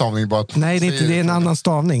 samma stavning bara. Nej, det är en annan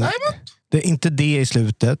stavning. Diamond? Det är inte det i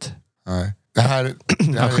slutet. Nej. Det här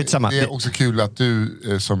det är också kul att du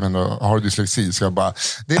som ändå har dyslexi ska bara...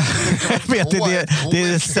 Det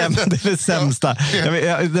är det sämsta.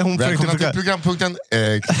 Välkomna till programpunkten.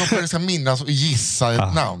 Kristoffer ska minnas och gissa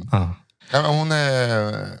ett namn. Hon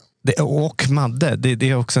är... Och Madde, det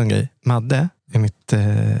är också en grej. Madde är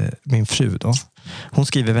min fru då. Hon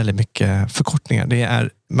skriver väldigt mycket förkortningar. Det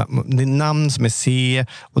är namn som är C,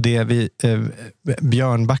 och det är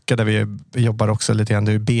Björnbacka där vi jobbar också lite grann.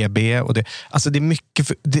 Det är BB och det. Alltså det är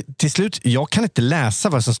mycket. Till slut, jag kan inte läsa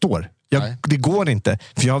vad som står. Det går inte.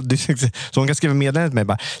 Så hon kan skriva meddelandet till mig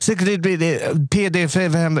bara. PDF.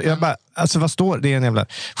 Jag bara, alltså vad står det? Är en jävla...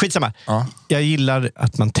 Skitsamma. Ja. Jag gillar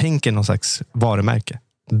att man tänker någon slags varumärke.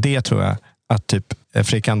 Det tror jag att typ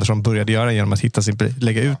Fredrik Andersson började göra genom att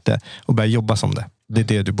lägga ut det och börja jobba som det. Det är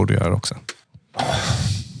det du borde göra också.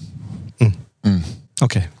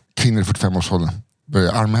 Okej. Kvinnor i 45-årsåldern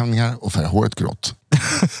börjar armhävningar och färga håret grått.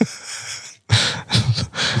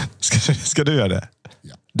 Ska du göra det?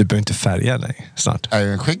 Ja. Du behöver inte färga dig snart.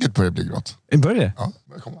 Skägget börjar bli grått. Börjar det? Ja,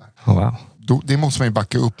 det kommer här. Oh, wow. Det måste man ju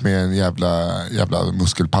backa upp med en jävla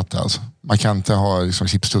muskelpatta. Alltså. Man kan inte ha liksom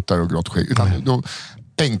chipstuttar och grått skägg. Utan då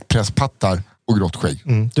bänkpresspattar och grått skägg.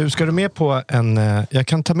 Du, ska du med på en... jag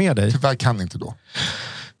kan ta med dig. Tyvärr kan inte då.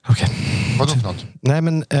 Okej. Vadå för något? Nej,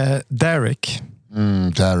 men Derek.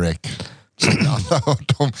 Derek. Alla har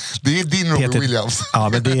hört om. Det är din Robert Williams.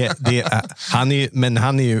 Ja, men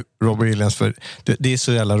han är ju Robert Williams, för det är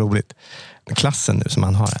så jävla roligt. Klassen nu som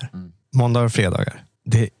han har här. Måndagar och fredagar.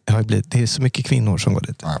 Det är så mycket kvinnor som går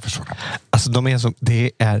dit. Ja, jag förstår det. Alltså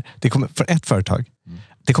det kommer från ett företag.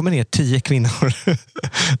 Det kommer ner 10 kvinnor.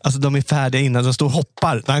 Alltså de är färdiga innan. De står och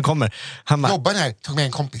hoppar när han kommer. Han bara, jobbar här, tog med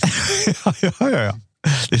en kompis. ja.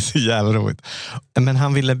 Det är så jävla roligt. Men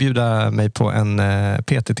han ville bjuda mig på en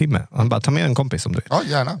PT-timme. Han bara, ta med en kompis om du vill. Ja,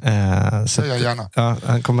 gärna. Så jag gärna. Ja,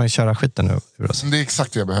 han kommer att köra skiten nu ur oss. Det är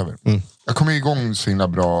exakt det jag behöver. Jag kommer igång så himla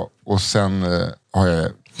bra. Och sen har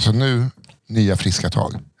jag... Så nu, nya friska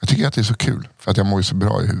tag. Jag tycker att det är så kul. För att jag mår ju så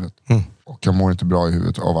bra i huvudet. Och jag mår inte bra i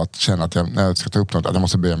huvudet av att känna att när jag ska ta upp något, att jag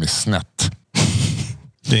måste börja mig snett.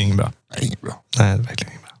 Det är inget bra. Nej, inget bra. Nej, det är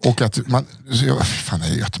verkligen inget bra. Och att man... Fan, jag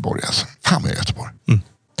är i Göteborg alltså. Fan, jag är i Göteborg.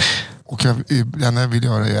 Och jag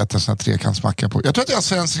vill äta såna trekantsmackor på... Jag tror att jag har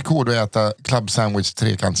svensk rekord att äta club sandwich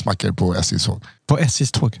trekantsmackor på SJs tåg. På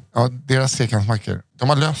SJs tåg? Ja, deras trekantsmackor. De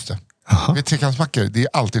har löst det. Vet, trekantsmackor, det är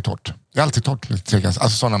alltid torrt. Det är alltid torrt med trekants.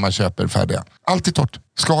 Alltså sådana man köper färdiga. Alltid torrt.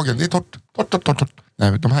 Skagen, det är torrt. Torrt.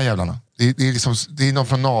 Nej, de här jävlarna. Det är någon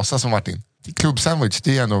från NASA som varit in. Club sandwich,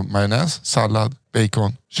 det är ändå majonnäs, sallad,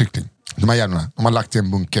 bacon, kyckling. De här jävlarna, de har lagt i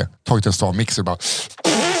en bunke. Tagit en stavmixer och bara...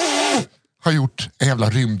 har gjort en jävla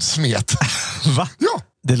rymdsmet. Va? Ja.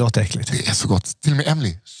 Det låter äckligt. Det är så gott. Till och med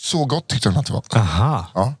Emily. Så gott tyckte hon att det var. Aha.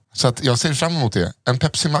 Ja. Så att jag ser fram emot det. En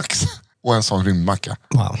Pepsi Max och en sån rymdmacka.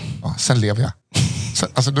 Wow. Ja, sen lever jag.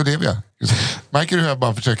 Alltså då lever jag. Märker du hur jag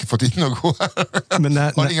bara försöker få tiden att gå? Men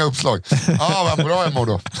har inga uppslag. Vad bra jag mår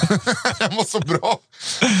då. Jag mår så bra.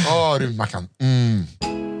 Rymdmackan.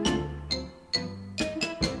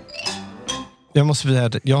 Jag måste säga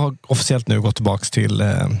att jag har officiellt nu gått tillbaka till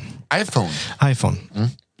iPhone.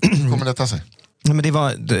 Kommer detta sig? Nej, men det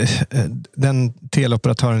var den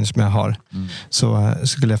teleoperatören som jag har. Så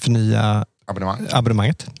skulle jag förnya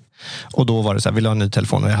abonnemanget. Och då var det så här, vill jag ha en ny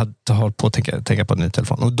telefon? Och jag hade hållit på att tänka på en ny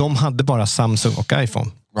telefon. Och de hade bara Samsung och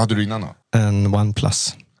iPhone. Vad hade du innan då? En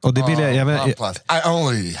OnePlus. Och det vill OnePlus. I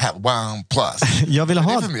only have OnePlus. Jag vill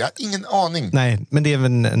ha... Det är för mig, jag har ingen aning. Nej, men det är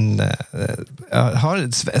väl jag har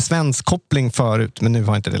en svensk koppling förut, men nu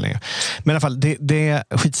har jag inte det längre. Men i alla fall, det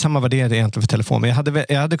är skitsamma vad det är egentligen för telefon. Men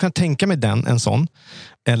jag hade kunnat tänka mig en sån.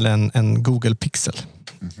 Eller en Google Pixel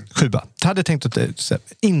 7. Jag hade tänkt att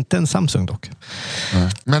inte en Samsung dock.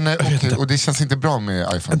 Men okay, och det känns inte bra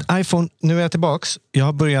med iPhone? iPhone, nu är jag tillbaks. Jag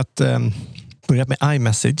har börjat med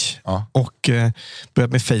iMessage och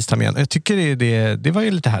börjat med FaceTime igen. Jag tycker det var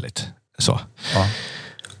ju lite härligt. Så. Ja.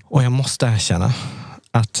 Och jag måste erkänna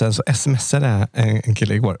att så smsade en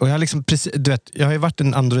kille igår. Och jag har liksom precis, du vet, jag har ju varit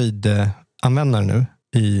en Android-användare nu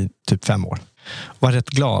i typ 5 år. Var rätt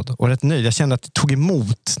glad och rätt nöjd. Jag kände att det tog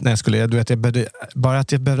emot när jag skulle, du vet, jag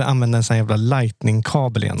behövde använda en sån jävla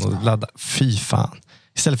lightning-kabel igen och ladda. Fy fan.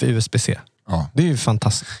 Istället för USB-C. Ja. Det är ju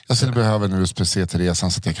fantastiskt. Jag skulle behöva en USB-C till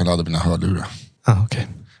resan så att jag kan ladda mina hörlurar. Okay.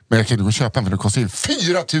 Men jag kan inte gå och köpa en för det kostar ju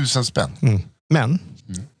 4 000 spänn. Men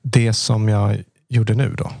det som jag gjorde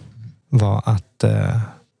nu då var att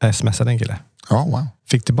jag smsade en kille. Wow.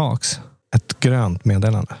 Fick tillbaks ett grönt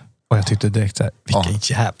meddelande. Och jag tyckte direkt så här, vilken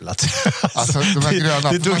jävla... Alltså de här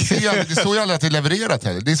gröna, det står ju aldrig att det är levererat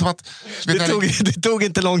heller. Det är som att... Det tog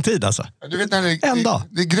inte lång tid alltså. Du vet när det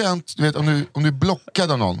är grönt, du vet om du är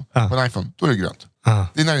blockad av någon på en iPhone, då är det grönt.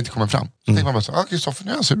 Det är när det inte kommer fram. Så tänker man bara så, Kristoffer,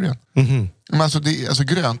 nu är jag sur igen. Men alltså, det är alltså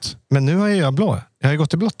grönt. Men nu har jag blå. Jag har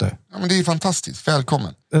gått i blått nu. Ja, men det är fantastiskt.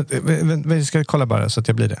 Välkommen. Vi ska kolla bara så att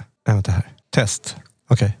jag blir det. Vänta här. Test.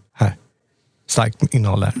 Okej, här. Starkt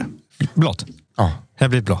innehåll där. Blått. Ja. Jag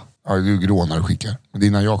blir blå. Ja, du är grå när du skickar. Men det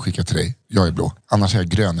är när jag skickar till dig. Jag är blå. Annars är jag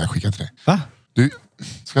grön när jag skickar till dig. Va? Du,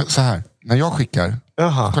 så här. När jag skickar,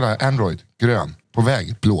 kolla Android, grön. På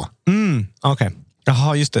väg, blå. Okej.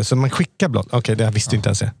 Jaha, just det. Så man skickar blått. Okej, det visste inte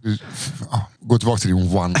ens jag. Gå tillbaka till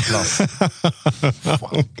din OnePlus.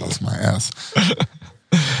 OnePlus, my ass.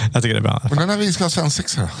 Jag tycker det är bra. Men när vi ska ha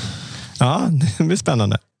svensexa då? Ja, det blir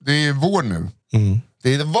spännande. Det är vår nu.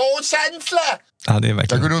 Det är vårkänsla! Ja, det är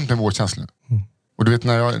verkligen. Jag går runt med vårkänsla. Och du vet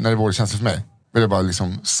när det är vårkänsla för mig, vill jag bara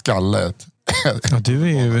liksom skalla ett... Ja, du är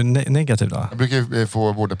ju negativ då. Jag brukar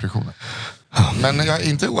få vårdepressioner. Men jag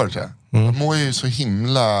inte år tror jag. Jag mår ju så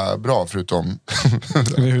himla bra förutom...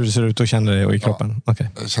 Hur det ser ut och känner det och i kroppen. Okay.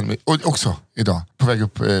 Jag känner mig, och också idag, på väg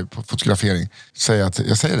upp på fotografering, jag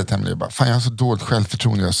säger det till Emelie, fan jag har så dåligt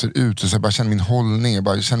självförtroende, jag ser ut och så jag bara känner min hållning,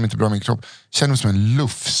 jag känner mig inte bra i min kropp, känner mig som en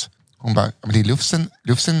lufs. Hon bara, men det är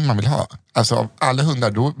lufsen man vill ha. Alltså av alla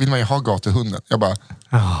hundar, då vill man ju ha gatuhunden. Jag bara,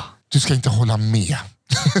 du ska inte hålla med.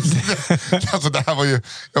 Alltså det här var ju,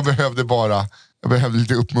 jag behövde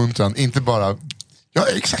lite uppmuntran, inte bara, ja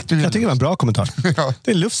exakt. Jag tycker det var en bra kommentar. Ja.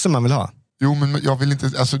 Det är lufsen man vill ha. Jo, men jag vill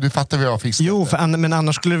inte, alltså du fattar vad jag fiskar. Jo, men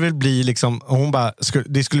annars skulle det väl bli liksom, hon bara,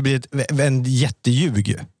 det skulle bli en jätteljug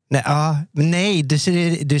ju. Nej, du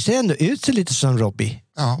ser ändå ut så lite som Robbie.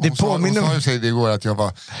 Ja, hon sa ju sig det igår att jag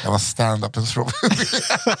var stand-upens Robbie.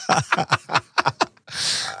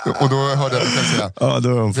 Och då hörde jag mig säga. Ja, då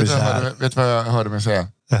är hon vet du vad jag hörde mig säga?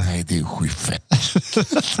 Nej, det är Schyffert.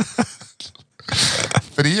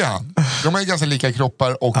 För det är han. De har ju ganska lika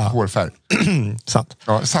kroppar och hårfärg. Sant.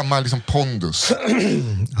 Ja, samma liksom pondus.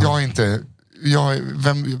 Jag vet inte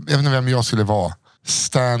vem jag skulle vara.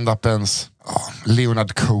 Stand-upens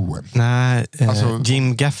Leonard Cohen. Nej, alltså,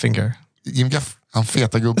 Jim Gaffinger. Han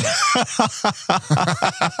feta gubben.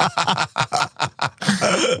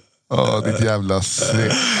 Ditt jävla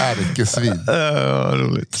ärkesvin.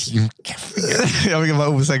 Roligt. Jim Gaffinger. Jag vill vara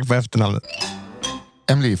osäker på efternamnet.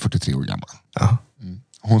 Emelie är 43 år gammal.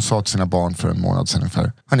 Hon sa till sina barn för en månad sedan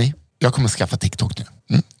ungefär, hörni, jag kommer skaffa TikTok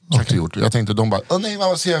nu. Okay. Jag tänkte, de bara, nej,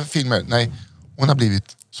 vad ser jag för filmer? Nej, hon har blivit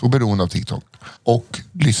så beroende av TikTok och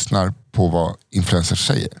lyssnar på vad influencers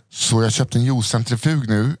säger. Så jag köpte en juicecentrifug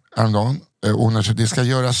nu häromdagen. Och hon har köpt, det ska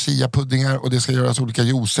göras chia-puddingar och det ska göras olika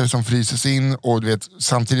juicer som fryses in. Och du vet,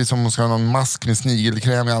 samtidigt som hon ska ha någon mask med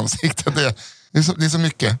snigelkräm i ansiktet. Det är så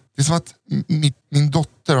mycket. Det är som att min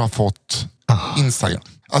dotter har fått Instagram.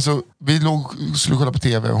 Alltså, vi skulle kolla på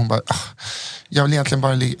tv och hon bara, jag vill egentligen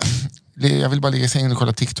bara jag vill bara ligga i sängen och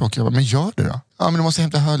kolla TikTok. Jag bara, men gör det då. Ja, men du måste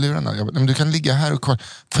hämta hörlurarna. Jag bara, men du kan ligga här och kolla.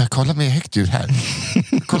 Får jag kolla med högljud här?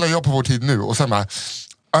 Kollar jag på vår tid nu och sen bara,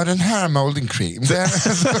 den här molding cream.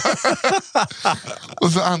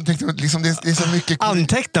 Och så antecknar hon, liksom, det är så mycket...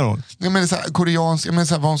 Antecknar hon? Jag menar så här, koreansk, jag menar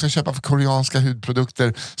så här, vad hon ska köpa för koreanska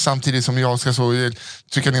hudprodukter samtidigt som jag ska så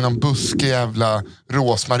trycka ner någon buske jävla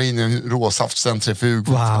rosmarin i en råsaftcentrifug.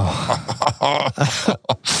 Wow.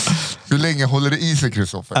 Hur länge håller det i sig,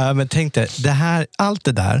 Kristoffer? Men tänk dig, allt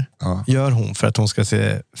det där gör hon för att hon ska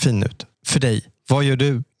se fin ut. För dig, vad gör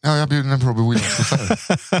du? Ja, jag bjuder en Robbie Williams.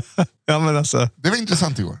 Ja, men alltså. Det var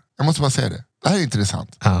intressant igår. jag måste bara säga det. Det här är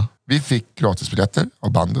intressant. Ja. Vi fick gratisbiljetter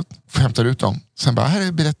av bandet. Hämtar ut dem. Sen bara, här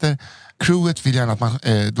är biljetter. Crewet vill gärna att man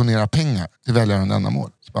donerar pengar till välgörande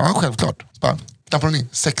ändamål. Så bara, ja, självklart. Så bara, knappar de in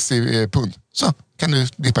 60 pund. Så kan du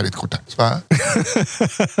dippa ditt kort där. Så bara,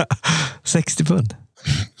 60 pund?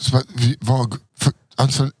 Så bara,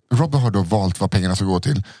 alltså, Robbie har då valt vad pengarna ska gå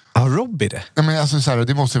till. Ja, Robbie det? Nej, men alltså, så här,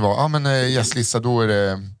 det måste ju vara, ja men gästlista då är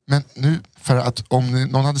det... Men nu, för att om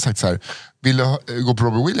någon hade sagt så här, vill du gå på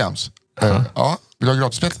Robbie Williams? Ja, vill du ha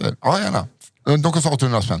gratisbiljetter? Ja, gärna. De kostar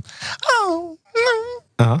 800 spänn.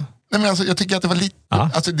 Nej, men alltså, jag tycker att det var lite...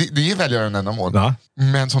 Alltså, det är välgörande ändamål.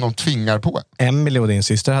 Men som de tvingar på. Emily och din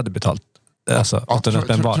syster hade betalt. Alltså, 800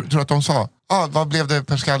 spänn var. Tror att de sa, vad blev det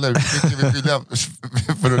per skalle? Vilket vi ville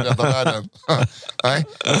för att rädda världen? Nej,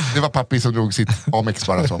 det var pappi som drog sitt Amex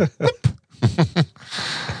bara så.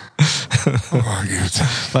 Gud.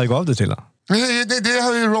 Vad gav du till då? Det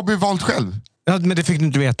har ju Robbie valt själv. Ja, men det fick du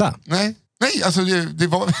inte veta. Nej, alltså det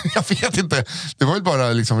var, jag vet inte. Det var ju bara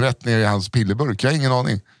liksom rätt ner i hans pillerburk. Jag har ingen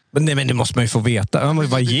aning. Men det måste man ju få veta. Man måste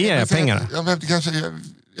bara ge pengarna. Ja, men kanske,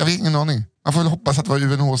 jag har ingen aning. Man får väl hoppas att det var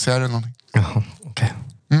UNHCR eller någonting. Jaha, okay.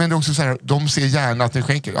 Men det är också så här, de ser gärna att ni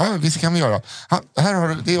skänker. Ja, visst kan vi göra. Här har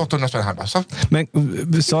du, det är 800 spänn här. Så. Men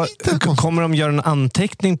kommer de göra en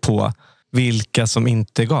anteckning på vilka som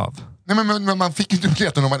inte gav? Nej, men man fick inte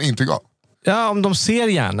biljetten om man inte gav. Ja, om de ser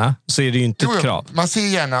gärna så är det ju inte ett krav. Man ser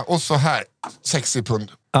gärna och så här 60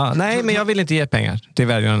 pund. Ja, nej, men jag vill inte ge pengar till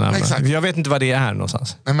välgörande. Jag vet inte vad det är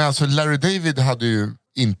någonstans. Nej, men alltså Larry David hade ju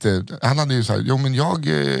inte... Han hade ju så här,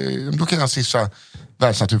 men då kan jag sissa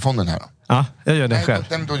Världsnaturfonden här. Ja, jag gör det själv.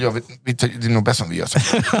 Då gör vi, det är nog bäst om vi gör så.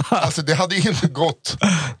 Alltså det hade ju inte gått.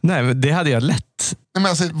 Nej, men det hade jag lätt. Nej, men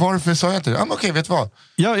alltså, varför sa jag inte det? Ja, men okej, vet du vad?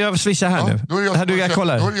 Jag swishar här nu. Då är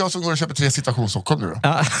det jag som går och köper 3 Citation Stockholm nu då.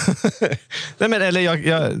 Ja. Nej, men eller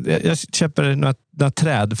jag köper några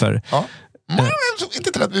träd för... Ja.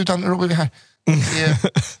 Inte träd, utan Robbie här.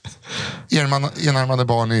 Enarmade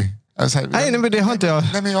barn i... Här, nej, men det har inte jag...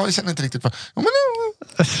 Nej, men jag känner inte riktigt för...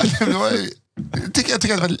 Jag tycker att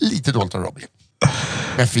det var lite dåligt av Robbie.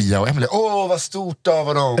 Med Fia och Emily. Vad stort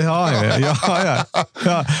av dem.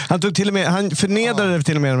 Ja. Han tog till och med, han förnedrade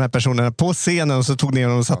till och med de här personerna på scenen och så tog ner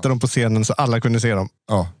dem och satte dem på scenen så alla kunde se dem.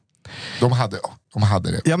 Ja. De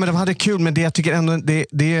hade det. Ja, men de hade kul, men det jag tycker ändå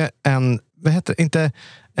det är en, vad heter det? Inte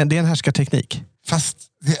det är en härskarteknik. Fast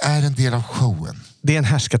det är en del av showen. Det är en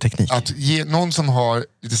härskarteknik. Att ge någon som har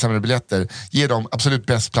lite sämre biljetter, ge dem absolut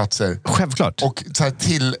bäst platser. Självklart. Och så här,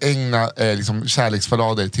 tillägna liksom,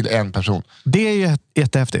 kärleksballader till en person. Det är ju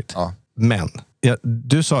jättehäftigt. Ja. Men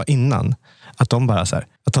du sa innan att de bara så här,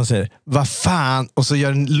 att de säger, vad fan, och så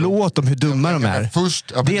gör en låt om hur dumma de är.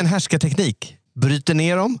 Det är en härskarteknik. Bryter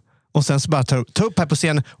ner dem och sen så bara ta upp här på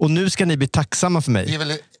scenen och nu ska ni bli tacksamma för mig. Det är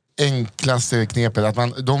väl enklaste knepet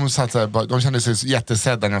att de kände sig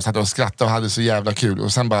jättesedda när de satt och skrattade och hade så jävla kul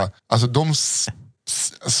och sen bara, alltså de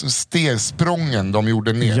stegsprången de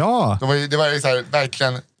gjorde ner. Ja. Det var så här,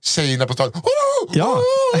 verkligen tjejerna på stadion. Ja,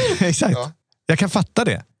 exakt. Ja. Jag kan fatta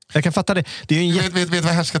det. Det är ju vet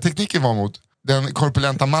vad härskartekniken var mot? Den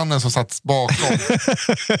korpulenta mannen som satt bakom.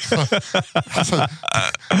 Alltså,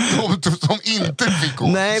 de inte fick gå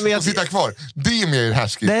och sitta kvar. Det är mer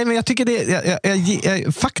härskigt. Nej, men jag tycker det...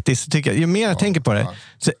 Jag faktiskt tycker, ju mer jag tänker på det.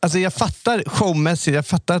 Så, alltså jag fattar showmässigt, jag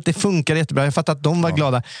fattar att det funkar jättebra. Jag fattar att de var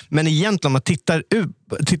glada. Men egentligen om man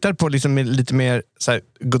tittar på liksom lite mer så här,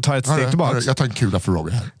 tar ett steg tillbaka. Jag tar en kula för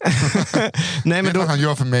Robbie här. Nej, men det han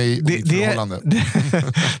gör för mig och mitt förhållande.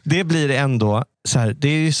 Det blir det ändå så här, det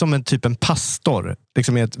är ju som en pastor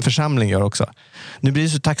liksom i en församling gör också. Nu blir du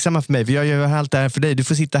så tacksamma för mig, för jag gör allt det här för dig. Du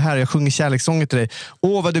får sitta här och jag sjunger kärlekssånger till dig.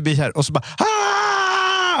 Vad du blir här. Och så bara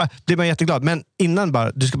blir man jätteglad. Men innan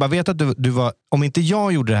bara, du ska bara veta att du var, om inte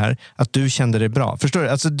jag gjorde det här, att du kände dig bra. Förstår du?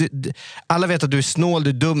 Alltså, alla vet att du är snål, du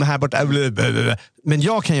är dum här borta. Men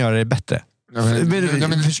jag kan göra det bättre.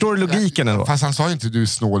 Förstår du logiken ändå? Fast han sa ju inte du är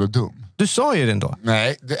snål och dum. Du sa ju det ändå.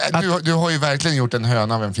 Nej, du har ju verkligen gjort en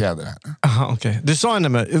höna av en fjäder här. Aha, okej. Du sa ju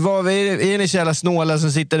nämligen, är ni så jävla snåla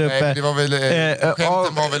som sitter uppe? Nej, det var väl,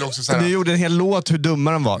 skämten var väl också så här. Du gjorde en hel låt hur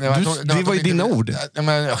dumma de var. Det var ju dina ord.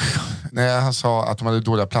 Nej, han sa att de hade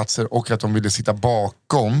dåliga platser och att de ville sitta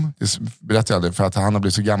bakom. Det berättade jag det, för att han har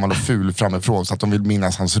blivit så gammal och ful framifrån så att de vill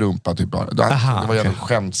minnas hans rumpa typ bara. Det var jävla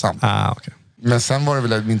skämtsamt. Okay. Men sen var det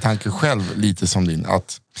väl min tanke själv lite som din,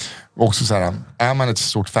 att också så här, är man ett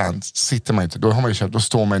stort fan, sitter man inte, då har man ju köpt, då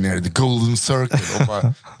står man nere i the golden circle och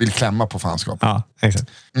bara vill klämma på fanskap. Ja, exakt.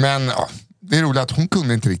 Men det är roligt att hon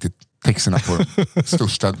kunde inte riktigt texterna på de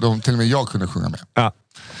största. Till och med jag kunde sjunga med. Ja.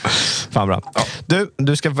 Fan bra. Ja.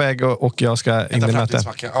 Du ska på väg och jag ska in i möte.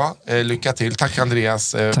 Ja, lycka till. Tack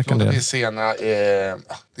Andreas. Tack Andreas. Vi sena,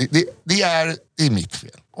 det är mitt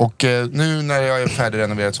fel. Och nu när jag är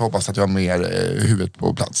färdigrenoverad så hoppas jag att jag har mer huvudet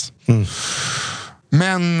på plats.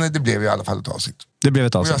 Men det blev i alla fall ett avsnitt. Det blev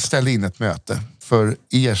ett avsnitt. Och jag ställde in ett möte för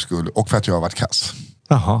er skull och för att jag har varit kass.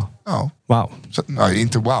 Jaha. Ja. Wow. Så,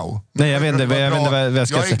 inte wow. Nej, jag vet inte vad jag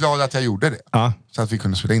ska säga. Jag är glad att jag gjorde det. Ja. Så att vi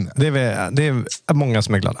kunde spela in det. Det är många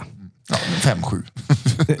som är glada. Ja, 5-7.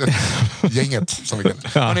 Gänget som vi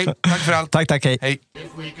kallar. Ja. Hörrni, tack för allt. Tack, hej. Hej.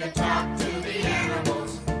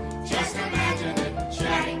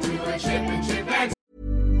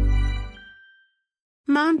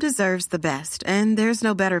 Mom deserves the best, and there's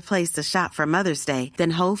no better place to shop for Mother's Day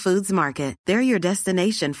than Whole Foods Market. They're your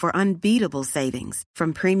destination for unbeatable savings,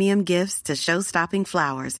 from premium gifts to show-stopping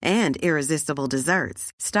flowers and irresistible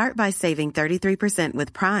desserts. Start by saving 33%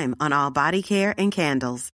 with Prime on all body care and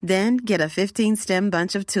candles. Then get a 15-stem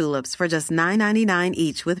bunch of tulips for just $9.99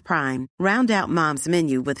 each with Prime. Round out Mom's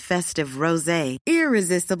menu with festive rosé,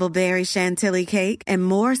 irresistible berry chantilly cake, and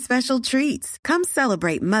more special treats. Come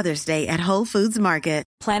celebrate Mother's Day at Whole Foods Market.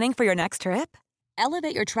 Planning for your next trip?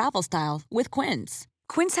 Elevate your travel style with Quince.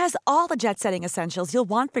 Quince has all the jet-setting essentials you'll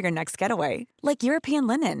want for your next getaway, like European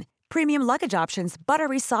linen, premium luggage options,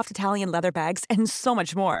 buttery soft Italian leather bags, and so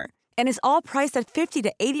much more. And is all priced at 50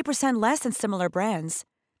 to 80% less than similar brands.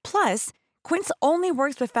 Plus, Quince only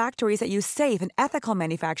works with factories that use safe and ethical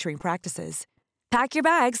manufacturing practices. Pack your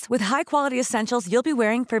bags with high-quality essentials you'll be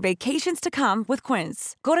wearing for vacations to come with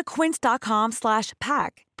Quince. Go to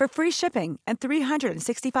quince.com/pack for free shipping and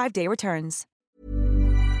 365-day returns.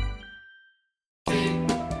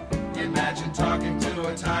 Imagine talking to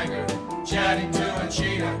a tiger, chatting to a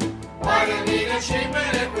cheetah. What a neat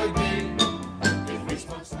achievement it would be.